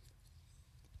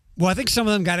 Well, I think some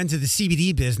of them got into the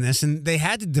CBD business, and they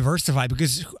had to diversify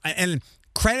and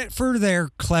credit for their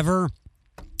clever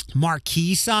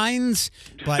marquee signs,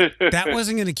 but that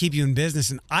wasn't going to keep you in business.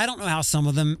 And I don't know how some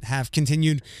of them have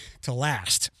continued to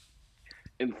last.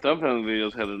 And some family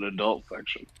videos had an adult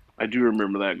section. I do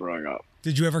remember that growing up.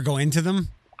 Did you ever go into them?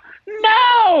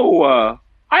 No!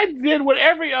 I did what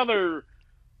every other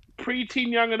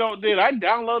preteen young adult did. I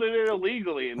downloaded it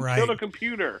illegally and killed a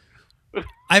computer.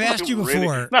 I've asked you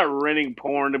before. Not renting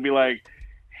porn to be like,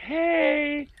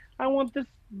 hey, I want this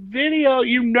video.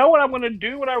 You know what I'm going to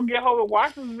do when I get home and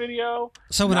watch this video.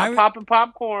 So when I popping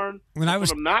popcorn. That's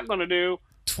what I'm not going to do.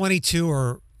 22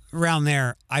 or around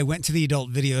there, I went to the adult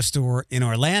video store in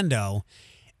Orlando,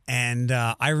 and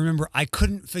I remember I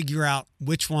couldn't figure out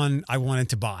which one I wanted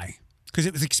to buy because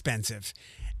it was expensive.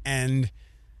 And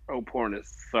porn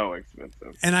is so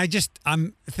expensive. And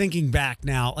I'm thinking back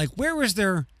now, like why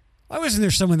wasn't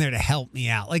there someone there to help me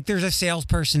out? Like there's a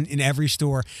salesperson in every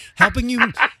store helping you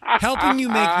make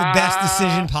the best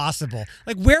decision possible.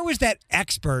 Like where was that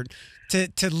expert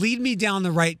to lead me down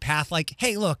the right path? Like,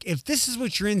 hey, look, if this is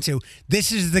what you're into,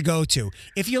 this is the go-to.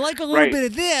 If you like a little bit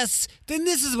of this, then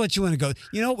this is what you want to go.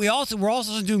 You know, we're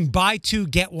also doing buy two,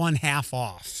 get one half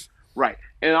off. Right.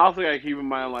 And also gotta keep in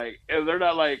mind, like, if they're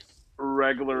not like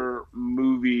regular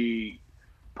movie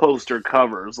poster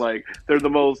covers. Like they're the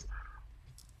most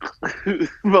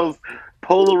most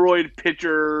Polaroid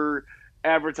picture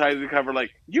advertising cover.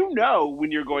 Like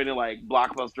when you're going to like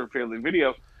Blockbuster Family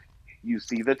Video, you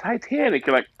see the Titanic.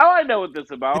 You're like, oh, I know what this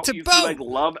is about. It's a you boat. See like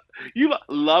Love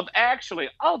Actually.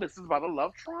 Oh, this is about a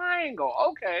love triangle.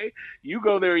 Okay, you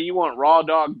go there and you want Raw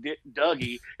Dog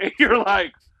Dougie, and you're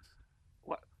like,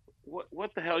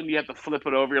 what the hell? And you have to flip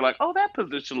it over. You're like, oh, that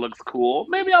position looks cool.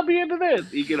 Maybe I'll be into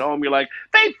this. You get home, you're like,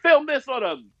 they filmed this on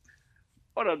a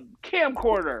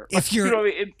camcorder. If you're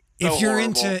horrible.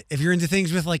 if you're into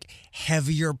things with like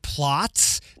heavier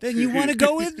plots, then you want to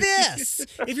go with this.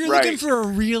 If you're Right. looking for a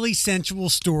really sensual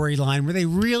storyline where they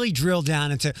really drill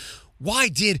down into why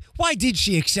did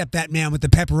she accept that man with the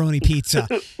pepperoni pizza?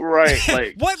 Right.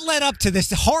 Like What led up to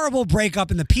this horrible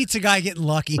breakup and the pizza guy getting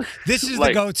lucky? This is the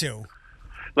Like- go-to.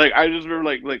 Like I just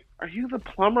remember like, are you the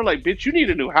plumber? Like, bitch, you need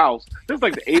a new house. This is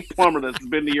like the 8th plumber that's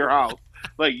been to your house.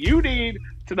 Like, you need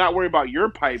to not worry about your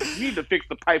pipes. You need to fix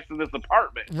the pipes in this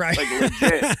apartment. Right. Like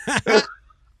legit.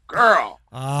 Girl.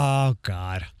 Oh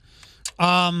God.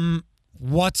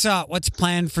 What's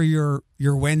planned for your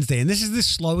Wednesday? And this is the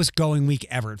slowest going week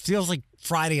ever. It feels like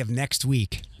Friday of next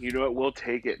week. You know what? We'll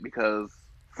take it because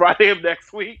Friday of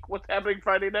next week. What's happening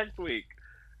Friday next week?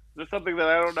 Is there something that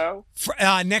I don't know?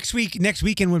 Next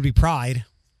weekend would be Pride.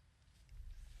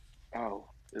 Oh,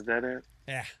 is that it?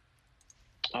 Yeah.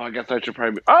 Oh, I guess I should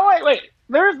probably. Oh, wait.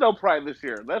 There is no Pride this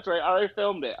year. That's right. I already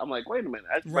filmed it. I'm like, wait a minute.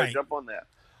 I should probably jump on that.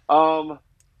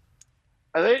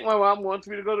 I think my mom wants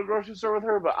me to go to the grocery store with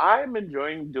her, but I'm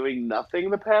enjoying doing nothing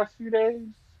the past few days.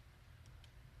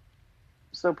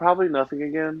 So probably nothing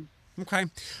again. Okay.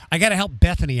 I got to help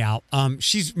Bethany out.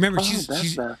 She's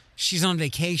Beth. she's on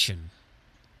vacation.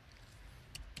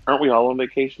 Aren't we all on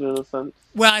vacation in a sense?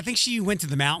 Well, I think she went to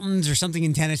the mountains or something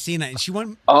in Tennessee, and she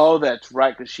went Oh, that's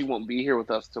right, because she won't be here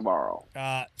with us tomorrow.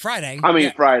 Friday.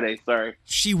 Friday. Sorry.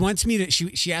 She wants me to.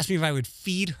 She asked me if I would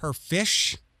feed her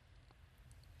fish.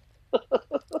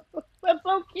 That's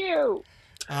so cute.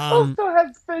 Who still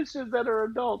has fishes that are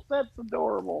adults? That's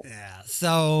adorable. Yeah.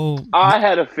 So I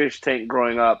had a fish tank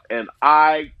growing up, and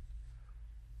I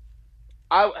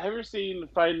have you seen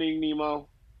Finding Nemo?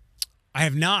 I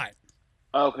have not.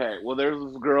 Okay, well, there's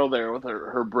this girl there with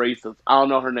her bracelets. I don't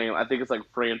know her name. I think it's like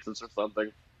Francis or something.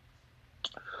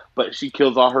 But she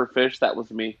kills all her fish. That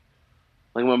was me.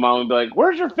 Like, my mom would be like,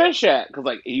 where's your fish at? Because,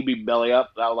 like, he'd be belly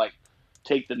up. And I would, like,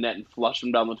 take the net and flush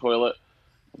him down the toilet.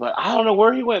 But I don't know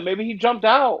where he went. Maybe he jumped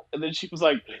out. And then she was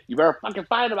like, you better fucking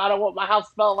find him. I don't want my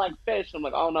house smelling like fish. I'm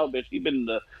like, oh, no, bitch. He's in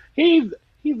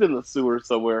the sewer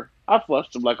somewhere. I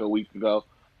flushed him like a week ago.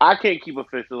 I can't keep a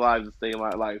fish alive to stay in my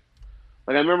life.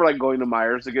 Like, I remember, like, going to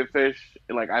Myers to get fish,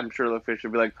 and, like, I'm sure the fish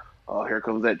would be like, oh, here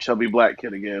comes that chubby black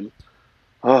kid again.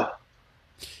 Oh.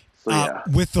 So, yeah.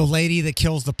 With the lady that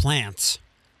kills the plants.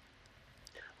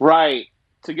 Right.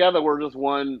 Together, we're just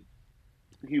one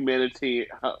humanitarian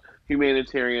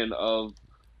of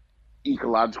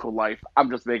ecological life.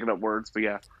 I'm just making up words, but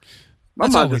yeah. My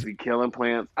mom just be killing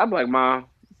plants. I'm like, Mom,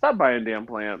 stop buying damn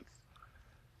plants.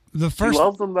 She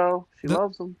loves them, though. She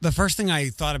loves them. The first thing I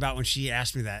thought about when she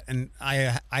asked me that, and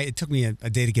it took me a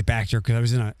day to get back to her because I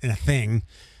was in a thing.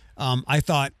 I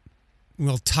thought,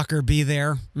 will Tucker be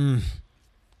there?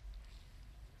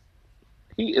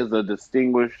 He is a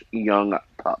distinguished young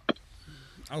pup.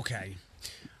 Okay.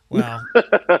 Well,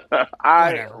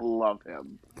 I love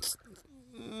him.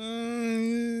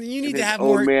 You need to have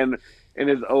old more. Man, and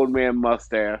his old man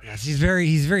mustache. Yes, he's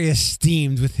very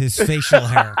esteemed with his facial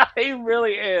hair. He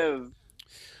really is.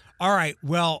 All right.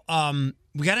 Well,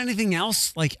 we got anything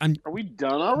else? Like, Are we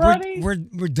done already? We're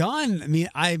done. I mean,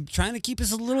 I'm trying to keep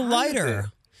us a little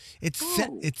lighter. It's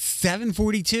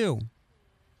 7:42.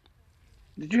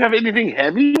 Did you have anything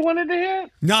heavy you wanted to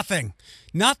hit? Nothing.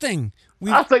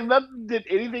 I was like, did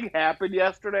anything happen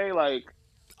yesterday? Like,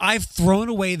 I've thrown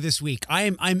away this week.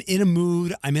 I'm in a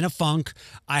mood. I'm in a funk.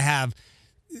 I have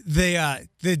the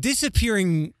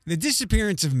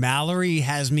disappearance of Mallory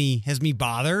has me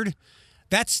bothered.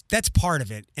 That's part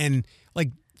of it. And like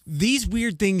these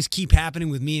weird things keep happening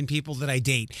with me and people that I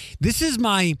date. This is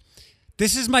my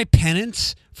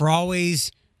penance for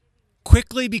always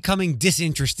quickly becoming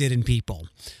disinterested in people.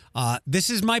 This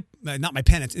is my not my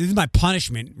penance. This is my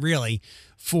punishment, really,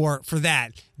 for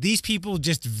that. These people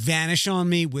just vanish on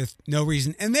me with no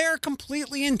reason, and they're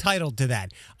completely entitled to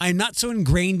that. I'm not so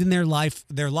ingrained in their lives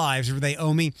where they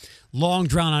owe me long,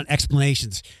 drawn-out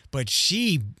explanations. But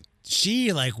she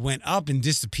like went up and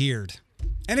disappeared,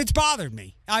 and it's bothered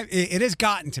me. It has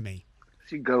gotten to me.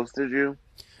 She ghosted you?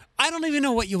 I don't even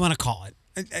know what you want to call it.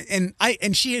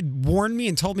 and she had warned me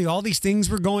and told me all these things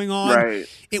were going on. Right.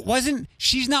 It wasn't.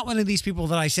 She's not one of these people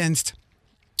that I sensed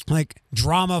like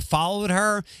drama followed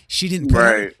her. She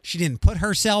didn't. She didn't put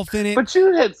herself in it. But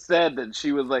you had said that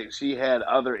she was like she had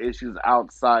other issues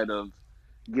outside of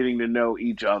getting to know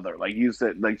each other. Like you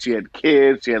said, like she had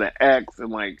kids, she had an ex, and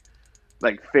like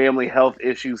family health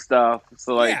issue stuff.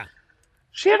 So like. Yeah.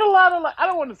 She had a lot of, like, I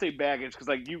don't want to say baggage, because,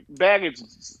 like, baggage,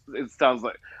 it sounds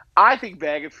like, I think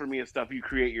baggage for me is stuff you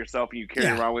create yourself and you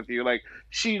carry around with you. Like,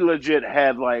 she legit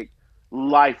had, like,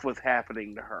 life was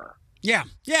happening to her. Yeah,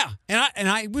 yeah. And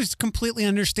I was completely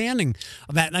understanding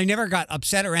of that. And I never got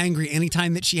upset or angry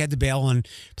anytime that she had to bail on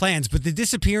plans. But the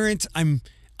disappearance, I'm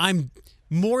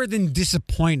more than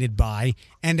disappointed by.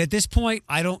 And at this point,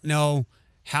 I don't know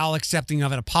how accepting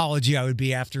of an apology I would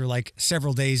be after, like,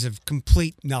 several days of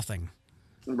complete nothing.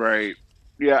 Right.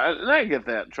 Yeah, and I get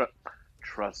that.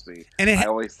 Trust me. And I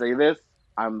always say this.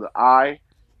 I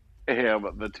am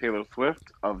the Taylor Swift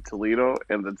of Toledo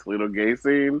and the Toledo gay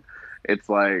scene. It's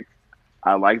like,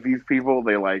 I like these people,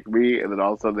 they like me, and then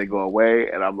all of a sudden they go away,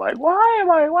 and I'm like, why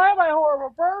am I a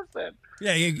horrible person?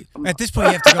 Yeah, at this point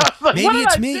you have to go, like, maybe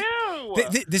it's me.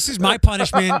 This is my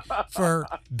punishment for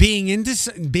being into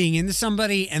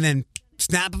somebody, and then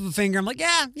snap of a finger, I'm like,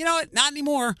 yeah, you know what, not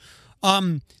anymore.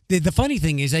 The funny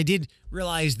thing is I did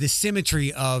realize the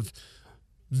symmetry of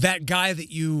that guy that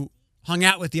you hung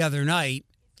out with the other night,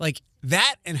 like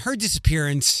that and her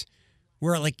disappearance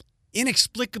were like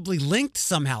inexplicably linked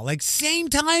somehow, like same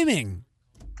timing.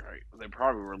 Right. They're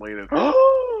probably related.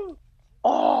 Oh,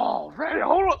 right.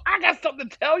 Hold on. I got something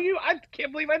to tell you. I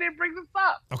can't believe I didn't bring this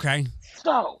up. Okay.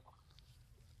 So,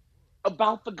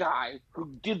 about the guy who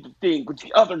did the thing with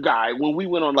the other guy when we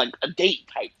went on like a date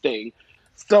type thing.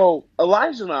 So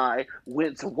Elijah and I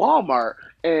went to Walmart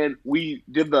and we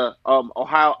did the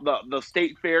Ohio the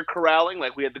state fair corralling.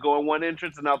 Like we had to go in one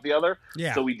entrance and out the other.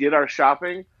 Yeah. So we did our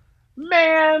shopping.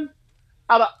 Man,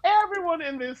 out of everyone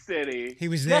in this city, he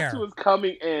was there. Guess who was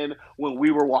coming in when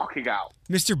we were walking out?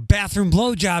 Mr. Bathroom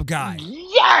Blowjob Guy.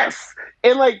 Yes,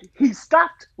 and like he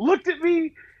stopped, looked at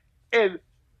me, and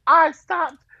I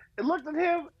stopped and looked at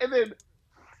him, and then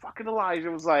fucking Elijah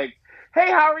was like, hey,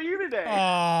 how are you today?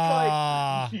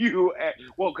 Like,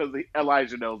 because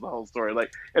Elijah knows the whole story.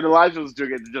 Like, and Elijah was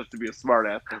doing it just to be a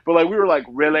smartass. But like, we were like,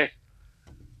 really?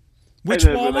 Which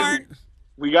Walmart? Like,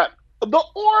 we got the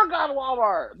Oregon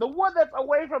Walmart, the one that's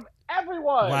away from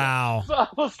everyone. Wow. So I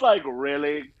was like,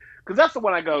 really? Because that's the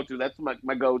one I go to. That's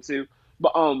my go-to.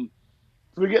 But so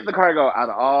we get in the car and go, out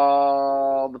of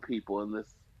all the people in this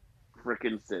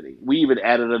freaking city, we even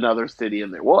added another city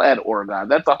in there. We'll add Oregon.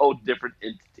 That's a whole different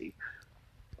entity.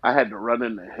 I had to run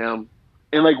into him.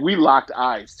 And, like, we locked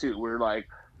eyes, too. We were like,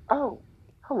 oh,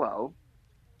 hello.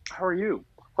 How are you?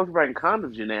 Hope you're buying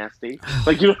condoms, you nasty.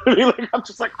 Like, you know what I mean? Like, I'm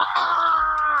just like,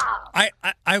 ah!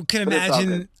 I can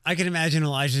imagine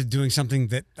Elijah doing something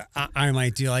that I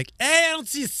might do. Like, hey, I don't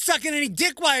see you sucking any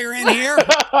dick while you're in here.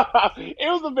 It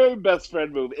was a very best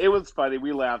friend move. It was funny.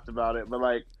 We laughed about it. But,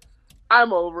 like,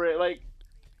 I'm over it. Like,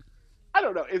 I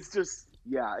don't know. It's just,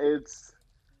 yeah, it's...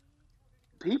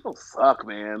 People suck,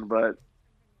 man. But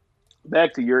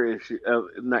back to your issue,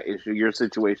 your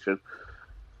situation.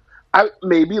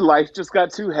 Maybe life just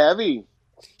got too heavy.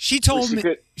 She told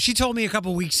me a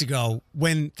couple weeks ago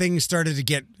when things started to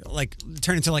get like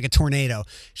turn into like a tornado.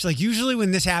 She's like, usually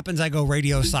when this happens, I go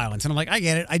radio silence, and I'm like, I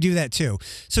get it, I do that too.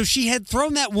 So she had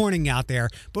thrown that warning out there,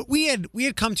 but we had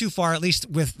come too far, at least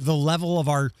with the level of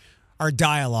our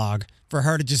dialogue, for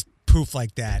her to just poof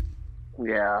like that.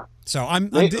 Yeah. So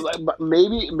maybe,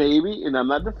 and I'm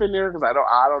not defending her because I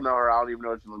don't know her. I don't even know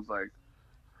what she looks like.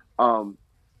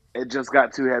 It just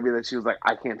got too heavy that she was like,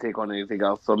 I can't take on anything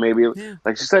else. So maybe,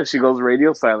 like she said, she goes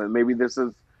radio silent. Maybe this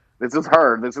is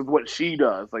her. This is what she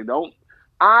does. Like,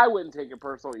 I wouldn't take it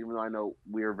personal, even though I know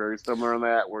we are very similar in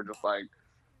that. We're just like,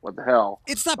 what the hell?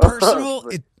 It's not personal.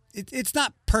 It's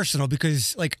not personal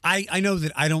because, like, I know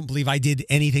that I don't believe I did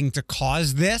anything to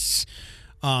cause this.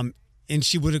 And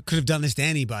she could have done this to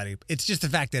anybody. It's just the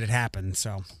fact that it happened.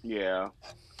 So yeah,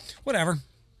 whatever.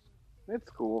 It's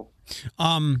cool.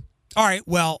 All right.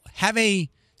 Well, have a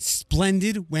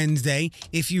splendid Wednesday.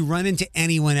 If you run into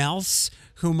anyone else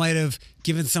who might have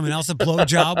given someone else a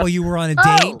blowjob while you were on a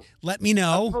date, let me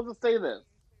know. I'm supposed to say this.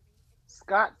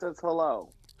 Scott says hello.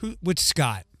 Which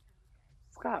Scott?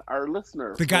 Scott, our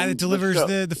listener. The guy that delivers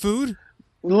the food?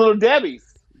 Little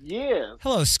Debbie's. Yeah.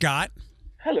 Hello, Scott.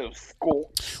 Hello, Scott.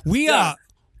 We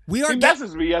We are He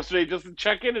messaged me yesterday just to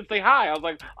check in and say hi. I was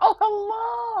like, "Oh,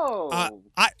 hello."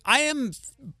 I am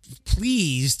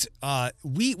pleased.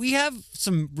 We have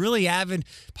some really avid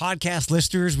podcast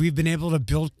listeners. We've been able to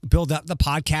build up the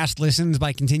podcast listens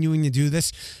by continuing to do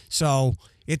this. So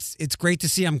it's great to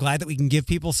see. I'm glad that we can give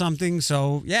people something.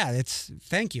 So yeah,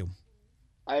 thank you.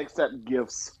 I accept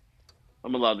gifts.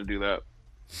 I'm allowed to do that.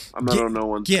 I'm not on no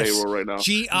one's payroll right now.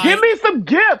 Give me some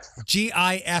gifts.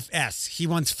 GIFS. He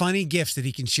wants funny gifts that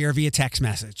he can share via text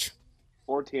message.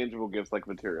 Or tangible gifts like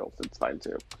materials. It's fine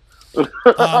too.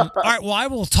 All right. Well, I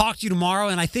will talk to you tomorrow,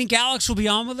 and I think Alex will be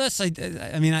on with us. I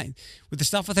mean, with the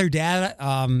stuff with her dad,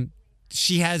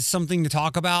 she has something to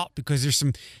talk about because there's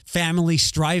some family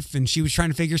strife, and she was trying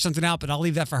to figure something out. But I'll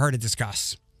leave that for her to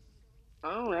discuss.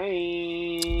 All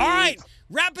right. All right.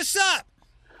 Wrap us up.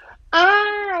 All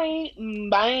right.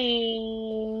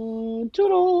 Bye.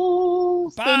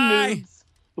 Toodles. Bye. Send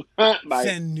nudes. Bye.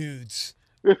 Send nudes.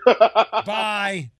 Bye.